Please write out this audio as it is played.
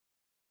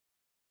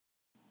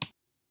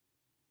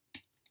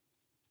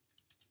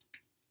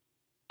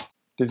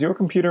Does your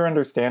computer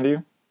understand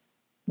you?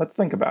 Let's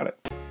think about it.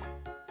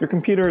 Your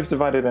computer is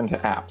divided into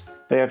apps.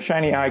 They have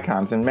shiny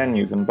icons and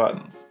menus and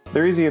buttons.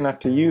 They're easy enough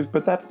to use,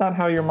 but that's not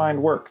how your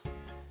mind works.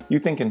 You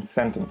think in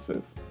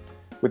sentences.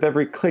 With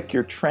every click,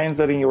 you're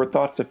translating your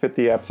thoughts to fit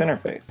the app's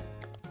interface.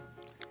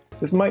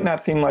 This might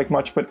not seem like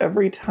much, but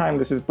every time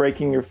this is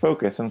breaking your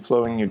focus and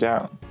slowing you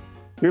down.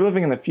 You're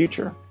living in the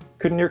future.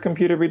 Couldn't your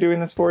computer be doing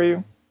this for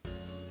you?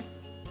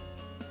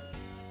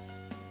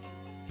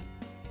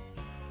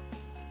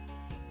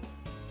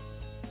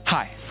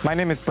 Hi, my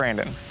name is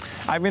Brandon.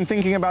 I've been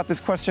thinking about this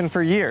question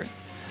for years,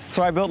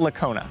 so I built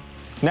Lacona,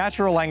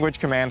 natural language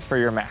commands for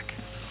your Mac.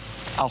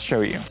 I'll show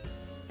you.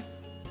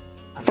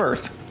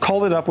 First,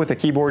 call it up with a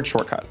keyboard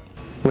shortcut.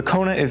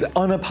 Lacona is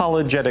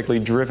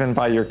unapologetically driven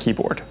by your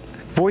keyboard.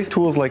 Voice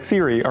tools like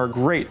Siri are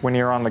great when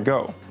you're on the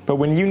go, but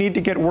when you need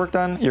to get work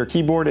done, your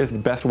keyboard is the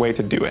best way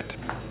to do it.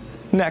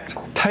 Next,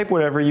 type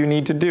whatever you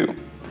need to do.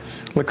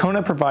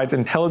 Lacona provides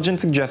intelligent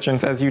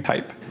suggestions as you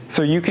type,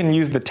 so you can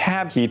use the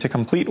Tab key to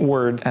complete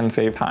words and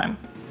save time.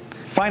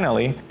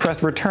 Finally,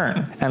 press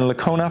Return, and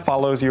Lacona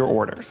follows your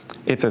orders.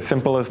 It's as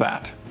simple as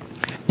that.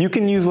 You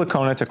can use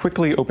Lacona to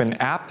quickly open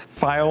apps,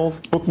 files,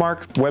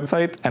 bookmarks,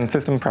 websites, and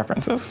system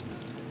preferences.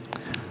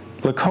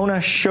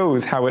 Lacona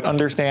shows how it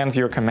understands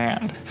your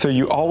command, so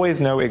you always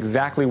know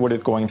exactly what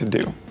it's going to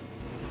do.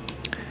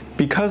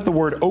 Because the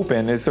word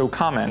open is so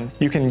common,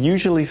 you can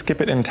usually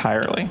skip it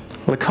entirely.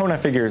 Lacona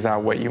figures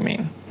out what you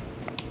mean.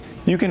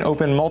 You can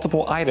open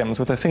multiple items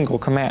with a single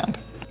command.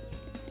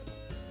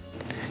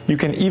 You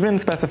can even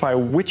specify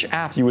which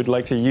app you would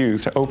like to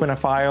use to open a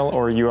file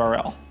or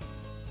URL.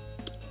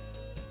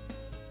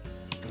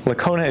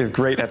 Lacona is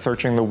great at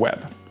searching the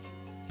web.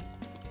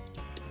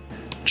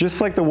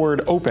 Just like the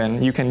word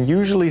open, you can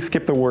usually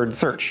skip the word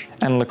search,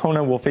 and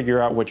Lacona will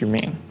figure out what you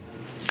mean.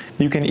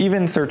 You can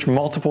even search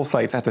multiple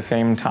sites at the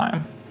same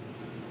time.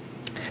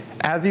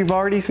 As you've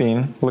already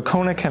seen,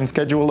 Lacona can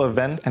schedule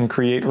events and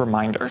create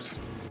reminders.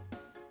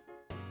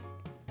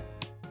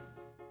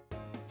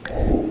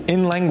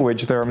 In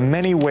language, there are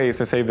many ways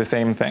to say the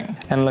same thing,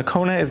 and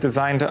Lacona is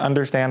designed to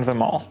understand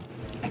them all.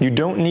 You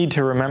don't need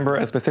to remember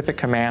a specific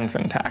command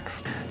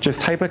syntax.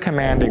 Just type a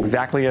command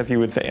exactly as you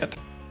would say it.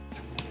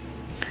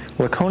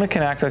 Lacona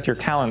can access your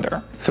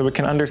calendar, so it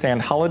can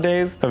understand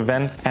holidays,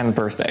 events, and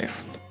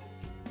birthdays.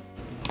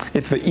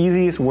 It's the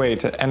easiest way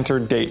to enter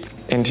dates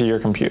into your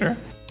computer.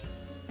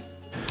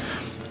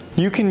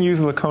 You can use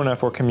Lacona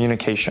for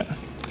communication.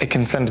 It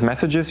can send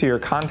messages to your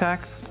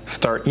contacts,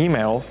 start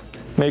emails,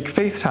 make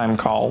FaceTime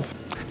calls,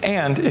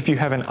 and if you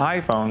have an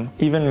iPhone,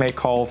 even make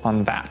calls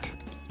on that.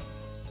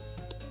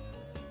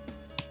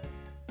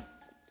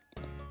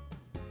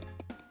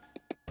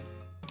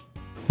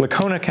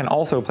 Lacona can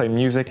also play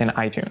music in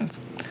iTunes.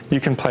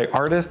 You can play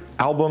artists,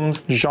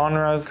 albums,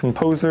 genres,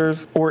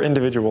 composers, or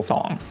individual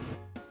songs.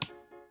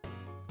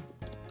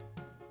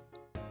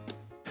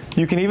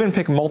 You can even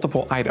pick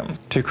multiple items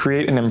to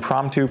create an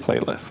impromptu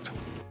playlist.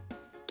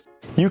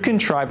 You can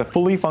try the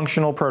fully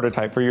functional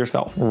prototype for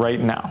yourself right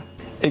now.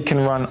 It can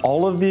run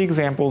all of the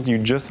examples you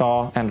just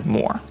saw and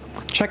more.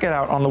 Check it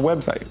out on the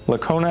website,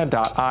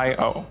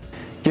 lacona.io.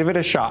 Give it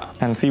a shot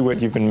and see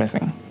what you've been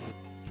missing.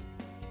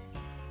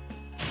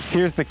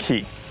 Here's the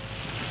key.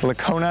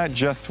 Lacona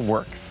just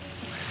works.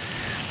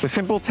 The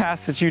simple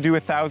tasks that you do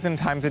 1,000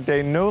 times a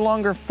day no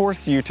longer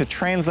force you to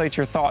translate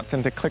your thoughts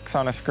into clicks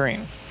on a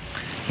screen.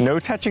 No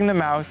touching the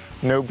mouse,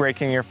 no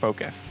breaking your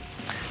focus.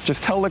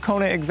 Just tell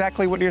Lacona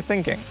exactly what you're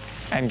thinking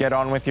and get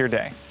on with your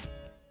day.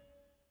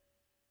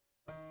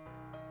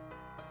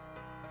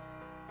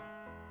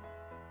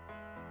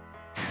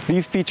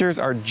 These features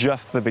are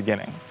just the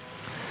beginning.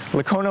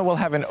 Lacona will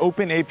have an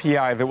open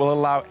API that will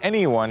allow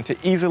anyone to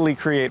easily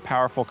create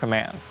powerful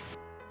commands.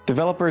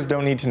 Developers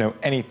don't need to know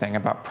anything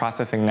about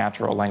processing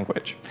natural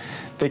language.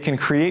 They can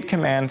create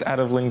commands out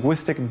of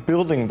linguistic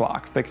building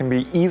blocks that can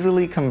be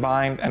easily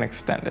combined and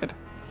extended.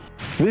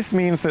 This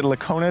means that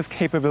Lacona's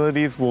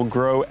capabilities will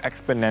grow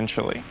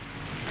exponentially.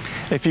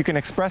 If you can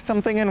express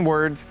something in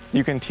words,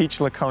 you can teach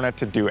Lacona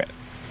to do it.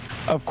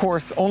 Of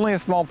course, only a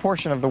small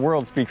portion of the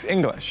world speaks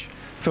English,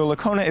 so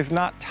Lacona is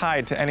not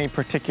tied to any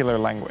particular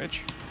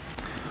language.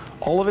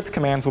 All of its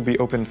commands will be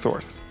open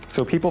source,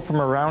 so people from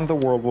around the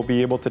world will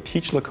be able to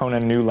teach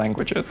Lacona new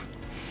languages.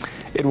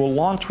 It will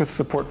launch with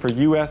support for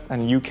US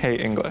and UK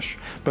English,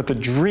 but the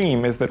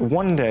dream is that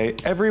one day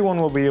everyone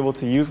will be able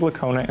to use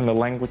Lacona in the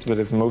language that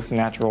is most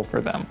natural for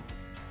them.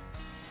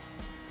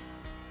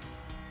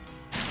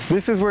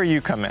 This is where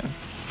you come in.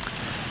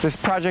 This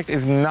project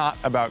is not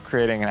about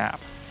creating an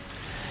app.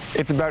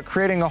 It's about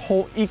creating a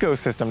whole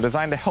ecosystem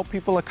designed to help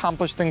people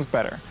accomplish things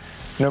better,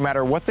 no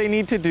matter what they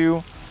need to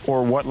do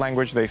or what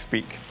language they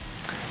speak.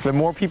 The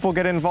more people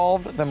get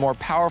involved, the more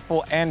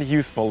powerful and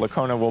useful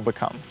Lacona will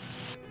become.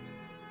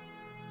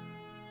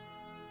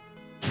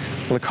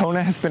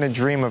 Lacona has been a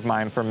dream of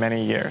mine for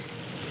many years.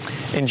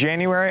 In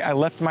January, I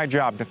left my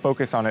job to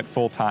focus on it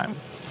full-time,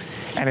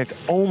 and it's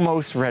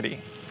almost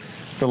ready.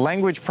 The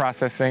language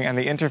processing and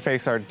the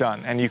interface are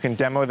done, and you can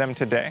demo them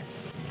today.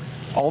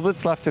 All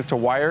that's left is to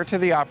wire to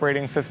the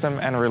operating system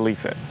and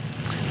release it.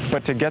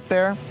 But to get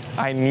there,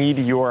 I need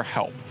your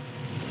help.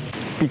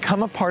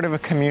 Become a part of a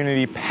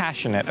community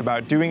passionate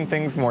about doing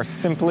things more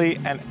simply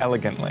and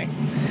elegantly,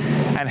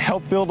 and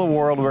help build a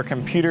world where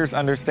computers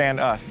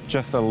understand us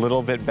just a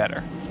little bit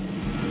better.